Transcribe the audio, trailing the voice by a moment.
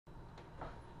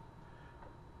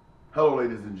Hello,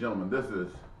 ladies and gentlemen. This is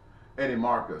Eddie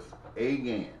Marcus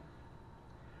again.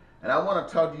 And I want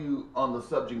to talk to you on the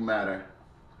subject matter,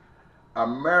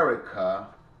 America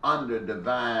under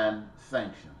divine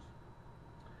sanctions.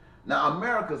 Now,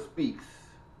 America speaks,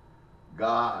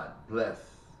 God bless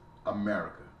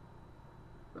America.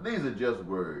 But these are just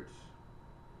words.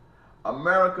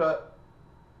 America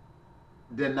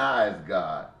denies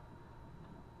God.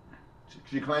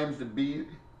 She claims to be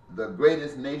the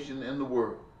greatest nation in the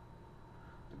world,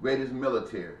 the greatest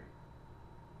military,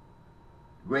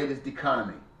 greatest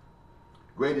economy,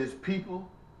 greatest people,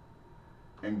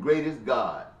 and greatest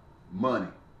God, money.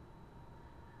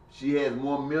 She has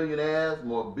more millionaires,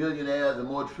 more billionaires, and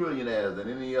more trillionaires than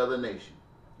any other nation.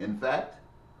 In fact,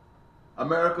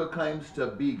 America claims to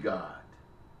be God,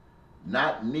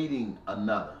 not needing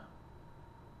another.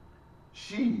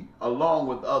 She, along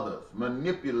with others,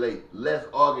 manipulate less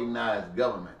organized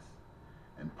governments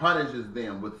and punishes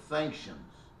them with sanctions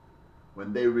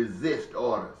when they resist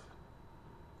orders.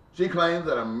 She claims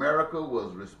that America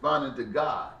was responding to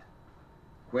God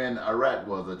when Iraq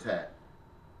was attacked.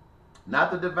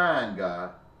 Not the divine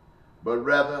God, but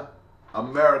rather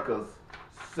America's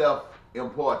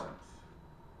self-importance.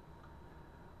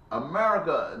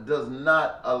 America does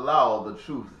not allow the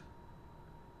truth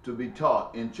to be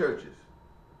taught in churches.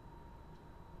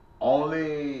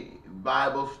 Only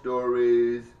Bible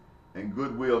stories and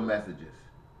goodwill messages.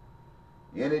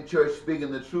 Any church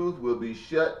speaking the truth will be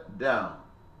shut down.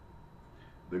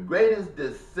 The greatest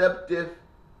deceptive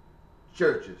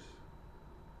churches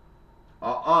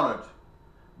are honored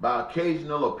by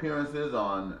occasional appearances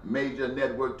on major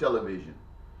network television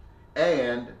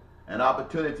and an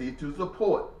opportunity to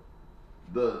support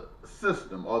the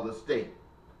system or the state.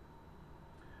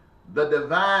 The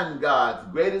divine God's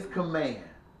greatest command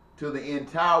to the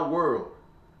entire world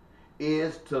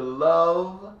is to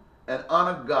love and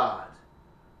honor God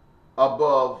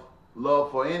above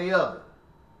love for any other,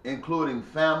 including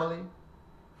family,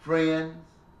 friends,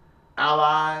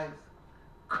 allies,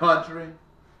 country,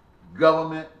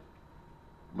 government,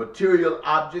 material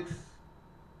objects,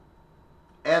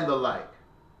 and the like.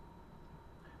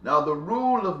 Now, the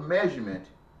rule of measurement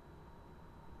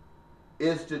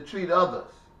is to treat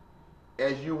others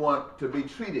as you want to be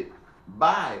treated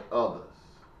by others.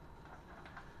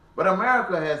 But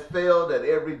America has failed at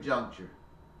every juncture.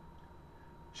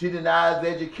 She denies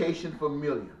education for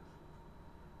millions,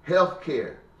 health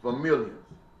care for millions,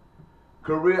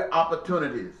 career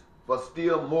opportunities for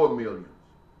still more millions.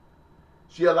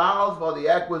 She allows for the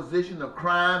acquisition of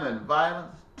crime and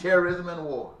violence, terrorism and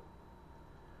war.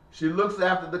 She looks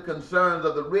after the concerns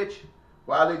of the rich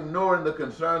while ignoring the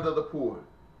concerns of the poor.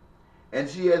 And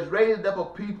she has raised up a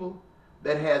people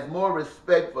that has more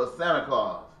respect for Santa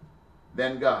Claus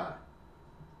than God.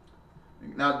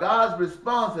 Now, God's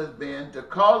response has been to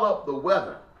call up the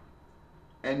weather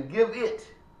and give it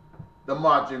the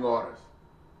marching orders.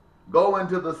 Go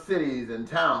into the cities and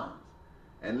towns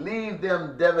and leave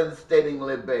them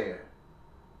devastatingly bare.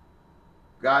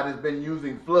 God has been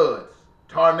using floods,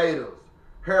 tornadoes,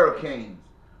 hurricanes,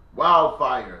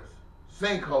 wildfires,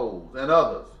 sinkholes, and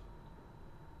others,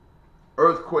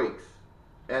 earthquakes,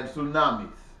 and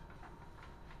tsunamis.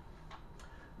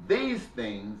 These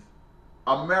things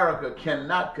America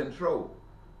cannot control,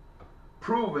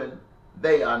 proving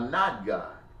they are not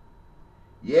God.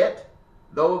 Yet,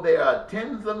 though there are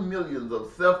tens of millions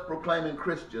of self-proclaiming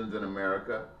Christians in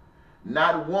America,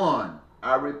 not one,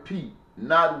 I repeat,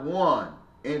 not one,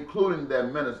 including their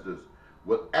ministers,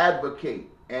 will advocate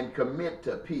and commit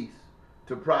to peace,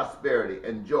 to prosperity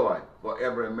and joy for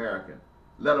every American,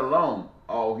 let alone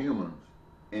all humans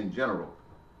in general.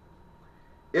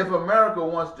 If America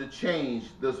wants to change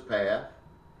this path,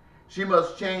 she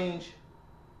must change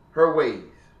her ways,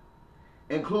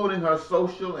 including her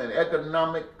social and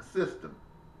economic system.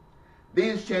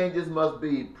 These changes must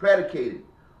be predicated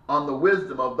on the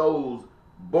wisdom of those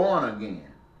born again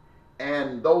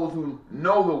and those who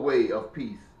know the way of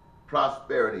peace,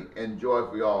 prosperity, and joy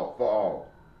for all.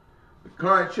 The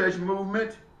current church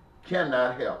movement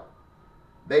cannot help.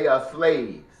 They are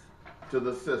slaves to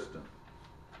the system.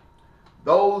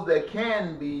 Those that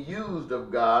can be used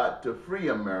of God to free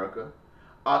America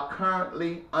are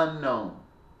currently unknown,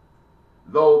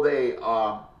 though they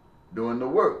are doing the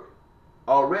work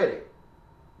already.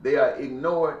 They are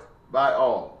ignored by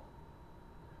all.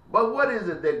 But what is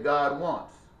it that God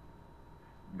wants?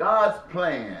 God's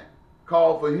plan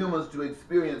called for humans to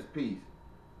experience peace,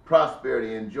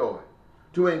 prosperity, and joy,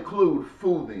 to include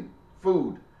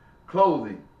food,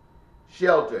 clothing,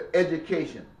 shelter,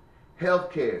 education,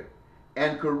 health care,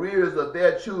 and careers of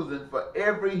their choosing for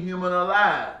every human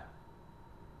alive.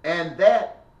 And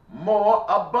that more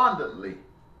abundantly.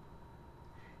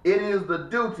 It is the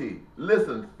duty,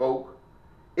 listen folk,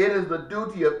 it is the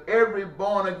duty of every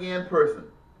born-again person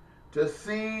to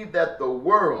see that the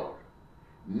world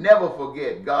never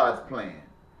forget God's plan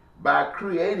by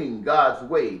creating God's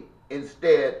way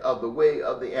instead of the way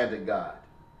of the anti-God,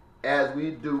 as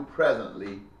we do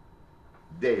presently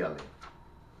daily.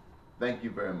 Thank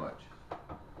you very much.